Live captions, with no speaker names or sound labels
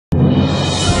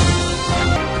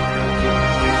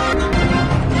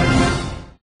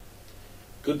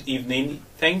Good evening.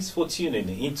 Thanks for tuning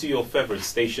into your favorite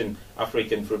station,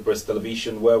 African Free Press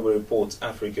Television, where we report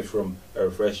Africa from a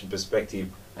refreshing perspective.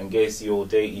 And guess your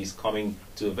day is coming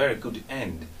to a very good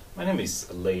end. My name is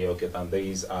Leo Oket, and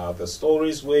these are the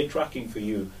stories we're tracking for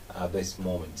you at this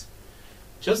moment.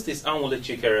 Justice Anwule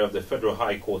Chikere of the Federal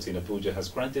High Court in Abuja has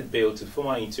granted bail to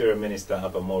former Interior Minister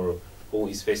Abba Moro, who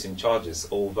is facing charges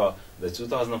over the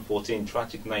 2014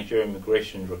 tragic Nigerian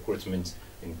immigration recruitment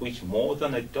in which more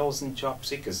than a dozen job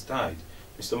seekers died.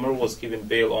 Mr. Moro was given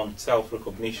bail on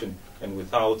self-recognition and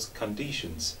without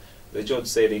conditions. The judge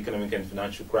said the Economic and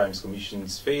Financial Crimes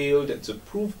Commissions failed to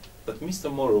prove that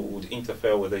Mr. Moro would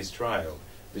interfere with his trial.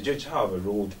 The judge, however,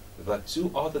 ruled that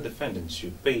two other defendants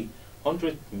should pay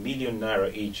 100 million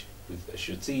naira each, with a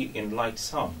surety in light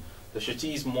sum. The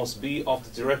sureties must be of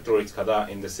the Directorate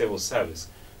Cadre in the civil service.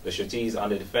 The sureties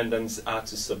and the defendants are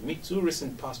to submit 2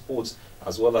 recent passports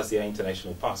as well as their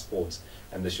international passports,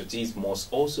 and the sureties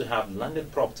must also have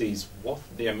landed properties worth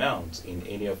the amount in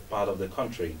any part of the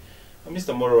country. And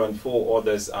Mr. Moro and 4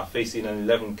 others are facing an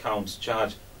 11-count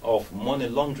charge of money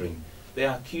laundering. They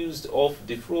are accused of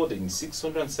defrauding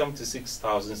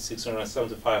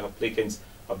 676,675 applicants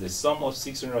of the sum of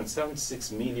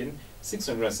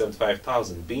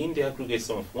 676,675,000, being the aggregate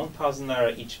sum of 1,000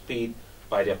 naira each paid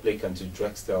by the applicant to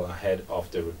Drextel ahead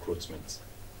of the recruitment.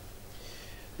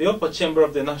 The upper chamber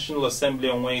of the National Assembly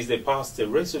on Wednesday passed a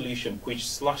resolution which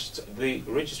slashed the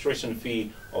registration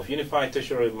fee of Unified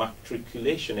Tertiary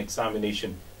Matriculation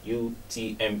Examination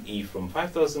UTME from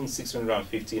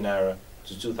 5,650 naira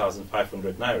to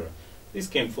 2,500 naira. This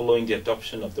came following the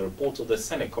adoption of the report of the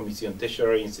Senate Committee on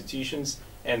Tertiary Institutions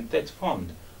and TET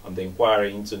Fund on the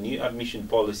inquiry into new admission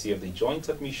policy of the Joint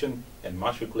Admission and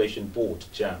Matriculation Board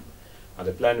 (JAM). At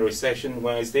the plenary session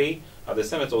Wednesday, the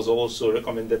senators also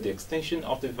recommended the extension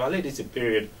of the validity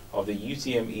period of the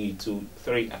UTME to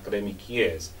 3 academic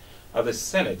years. The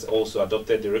Senate also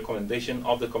adopted the recommendation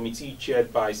of the committee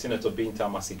chaired by Senator Binta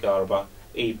Masigarba,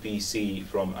 APC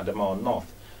from Adamawa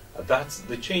North, that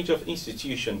the change of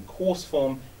institution, course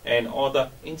form, and other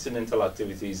incidental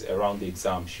activities around the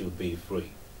exam should be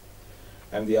free.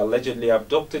 And the allegedly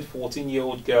abducted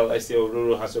 14-year-old girl Esther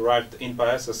Oruru has arrived in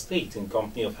Bayelsa State in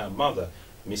company of her mother,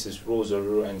 Mrs. Rose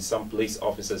Oruru, and some police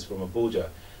officers from Abuja.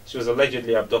 She was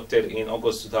allegedly abducted in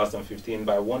August 2015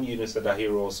 by one Yunus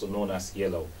Adahiro, also known as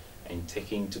Yellow, and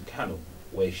taken to Kano,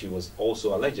 where she was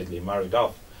also allegedly married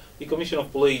off. The Commissioner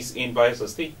of Police in Bayelsa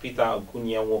State, Peter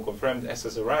Okunyanwo, confirmed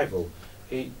Esther's arrival.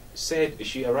 He said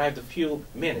she arrived a few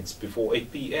minutes before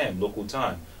 8 p.m. local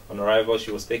time. On arrival,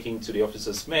 she was taken to the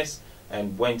officers' mess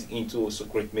and went into a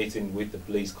secret meeting with the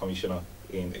police commissioner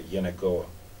in Yenagoa.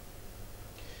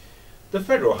 The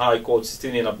Federal High Court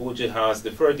sitting in Abuja has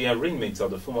deferred the arraignment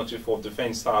of the former Chief of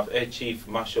Defence Staff, Air Chief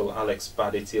Marshal Alex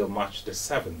Bade, till March the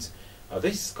 7th.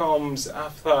 This comes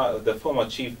after the former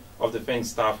Chief of Defence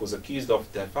Staff was accused of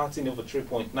diverting over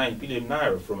 3.9 billion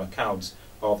naira from accounts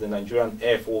of the Nigerian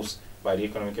Air Force by the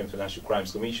Economic and Financial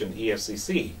Crimes Commission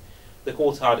 (EFCC). The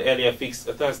court had earlier fixed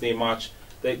Thursday, March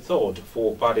the 3rd,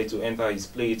 for Bade to enter his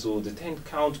plea to the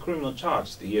 10-count criminal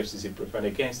charge the EFCC preferred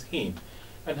against him.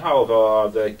 And however,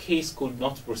 the case could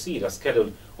not proceed as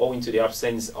scheduled owing to the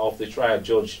absence of the trial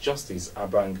judge, Justice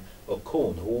Abba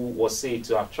Moro, who was said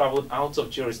to have travelled out of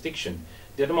jurisdiction.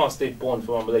 The Adamawa State-born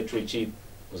former military chief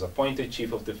was appointed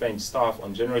Chief of Defence Staff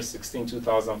on January 16,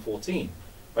 2014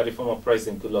 by the former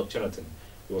President Goodluck Jonathan.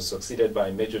 He was succeeded by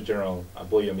Major General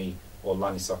Aboyomi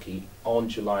Olanisaki on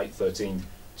July 13,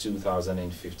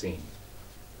 2015.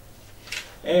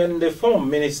 And the former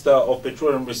Minister of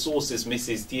Petroleum Resources,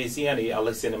 Mrs. Diezani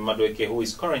Alessene Madueke, who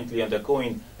is currently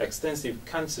undergoing extensive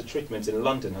cancer treatment in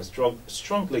London, has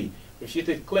strongly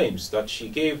refuted claims that she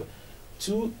gave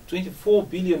 2 $24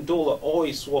 billion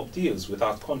oil swap deals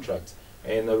without contract.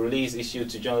 In a release issued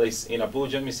to journalists in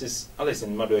Abuja, Mrs.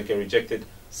 Alessene Madueke rejected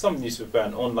some newspaper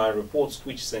and online reports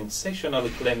which sensationally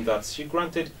claimed that she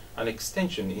granted an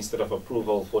extension instead of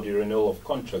approval for the renewal of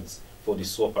contracts for the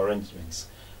swap arrangements.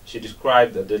 She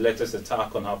described the latest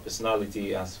attack on her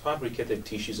personality as fabricated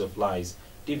tissues of lies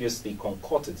deviously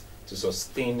concocted to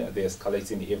sustain the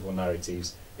escalating evil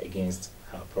narratives against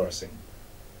her person.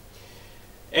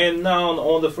 And now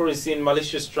on the foreign scene,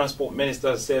 Malaysia's transport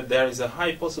minister said there is a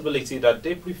high possibility that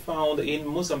debris found in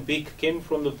Mozambique came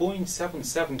from the Boeing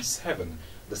 777,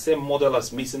 the same model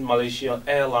as missing Malaysian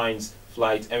Airlines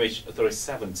flight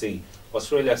MH370.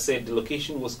 Australia said the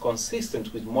location was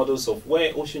consistent with models of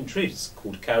where ocean drifts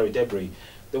could carry debris.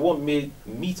 The 1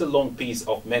 meter-long piece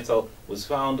of metal was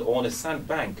found on a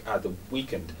sandbank at the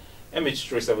weekend.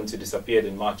 MH370 disappeared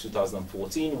in March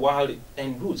 2014 while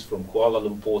en route from Kuala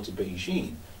Lumpur to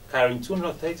Beijing, carrying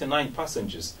 239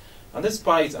 passengers. And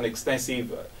despite an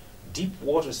extensive deep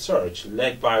water search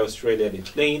led by Australia, the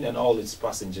plane and all its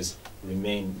passengers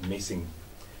remain missing.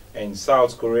 And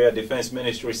South Korea Defense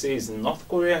Ministry says North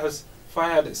Korea has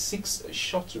fired 6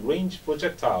 short-range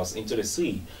projectiles into the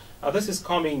sea. This is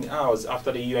coming hours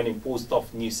after the UN imposed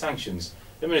tough new sanctions.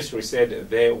 The ministry said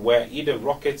they were either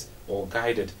rockets or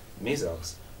guided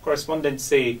missiles. Correspondents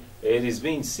say it is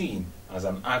being seen as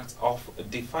an act of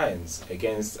defiance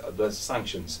against the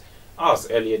sanctions. As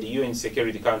earlier, the UN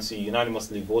Security Council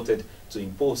unanimously voted to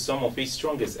impose some of its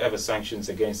strongest ever sanctions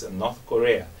against North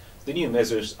Korea. The new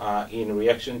measures are in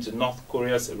reaction to North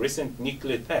Korea's recent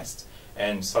nuclear test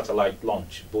and satellite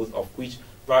launch, both of which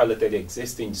violated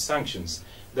existing sanctions.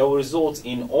 They will result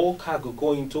in all cargo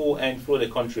going to and through the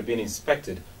country being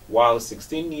inspected, while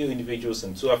 16 new individuals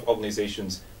and 12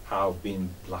 organizations have been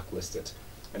blacklisted.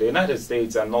 And the United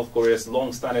States and North Korea's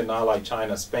long-standing ally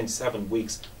China spent 7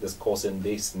 weeks discussing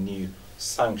these new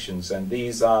sanctions. And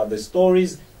these are the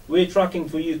stories we're tracking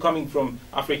for you coming from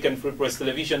African Free Press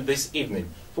Television this evening.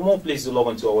 For more, please do log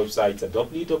on to our website at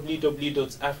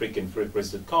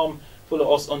www.africanfreepress.com.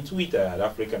 Follow us on Twitter at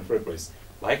African Free Press.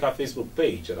 Like our Facebook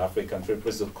page at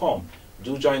africanfreepress.com.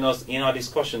 Do join us in our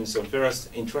discussions on various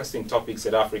interesting topics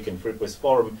at African Free Press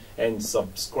Forum, and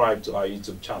subscribe to our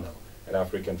YouTube channel at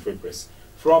African Free Press.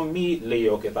 From me,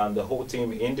 Leo Oketa, and the whole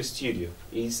team in the studio,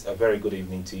 it's a very good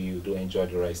evening to you. Do enjoy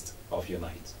the rest of your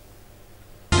night.